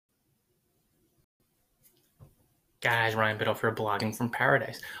Guys, Ryan Biddle for Blogging from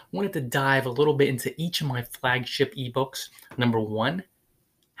Paradise. Wanted to dive a little bit into each of my flagship ebooks. Number one,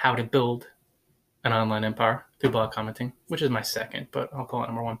 how to build an online empire through blog commenting, which is my second, but I'll call it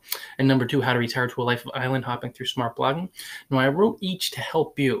number one. And number two, how to retire to a life of island hopping through smart blogging. Now, I wrote each to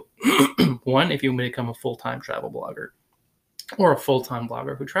help you. One, if you want to become a full-time travel blogger or a full-time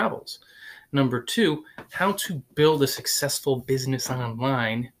blogger who travels. Number two, how to build a successful business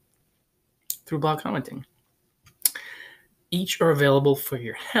online through blog commenting. Each are available for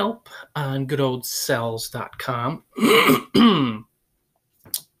your help on goodoldsells.com.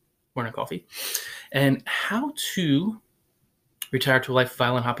 Morning coffee. And how to retire to a life of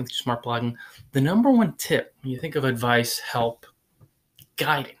island hopping through smart blogging. The number one tip when you think of advice, help,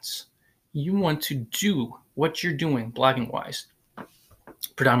 guidance, you want to do what you're doing blogging-wise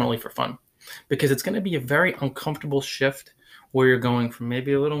predominantly for fun, because it's going to be a very uncomfortable shift where you're going from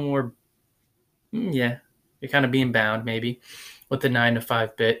maybe a little more, you're kind of being bound maybe with the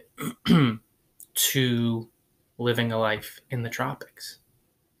 9-to-5 bit to living a life in the tropics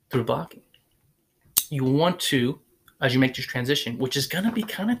through blogging. You want to, as you make this transition, which is going to be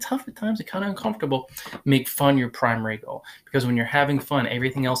kind of tough at times and kind of uncomfortable, make fun your primary goal. Because when you're having fun,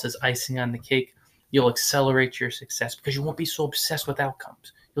 everything else is icing on the cake. You'll accelerate your success because you won't be so obsessed with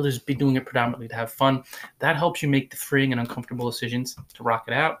outcomes. You'll just be doing it predominantly to have fun. That helps you make the freeing and uncomfortable decisions to rock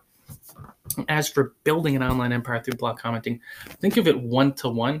it out. As for building an online empire through blog commenting, think of it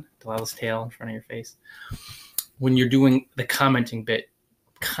one-to-one. Delilah's tail in front of your face. When you're doing the commenting bit,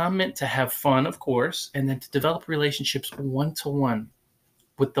 comment to have fun, of course, and then to develop relationships one-to-one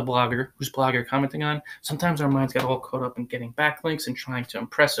with the blogger whose blog you're commenting on. Sometimes our minds get all caught up in getting backlinks and trying to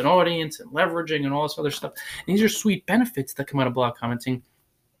impress an audience and leveraging and all this other stuff. And these are sweet benefits that come out of blog commenting.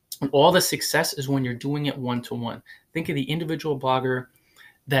 And all the success is when you're doing it one-to-one. Think of the individual blogger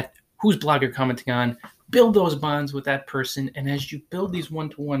whose blog you're commenting on, build those bonds with that person. And as you build these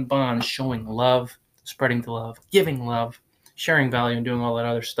one-to-one bonds, showing love, spreading the love, giving love, sharing value, and doing all that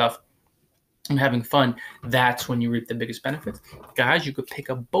other stuff, and having fun, that's when you reap the biggest benefits. Guys, you could pick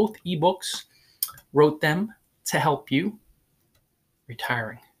up both ebooks, wrote them to help you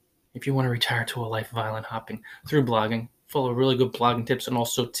retiring. If you want to retire to a life of island hopping through blogging, full of really good blogging tips and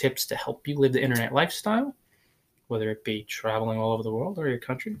also tips to help you live the internet lifestyle, whether it be traveling all over the world or your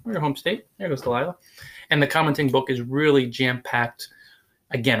country or your home state. There goes Delilah. And the commenting book is really jam-packed.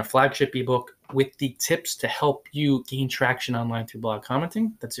 Again, a flagship ebook with the tips to help you gain traction online through blog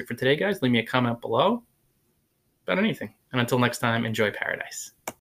commenting. That's it for today, guys. Leave me a comment below about anything. And until next time, enjoy paradise.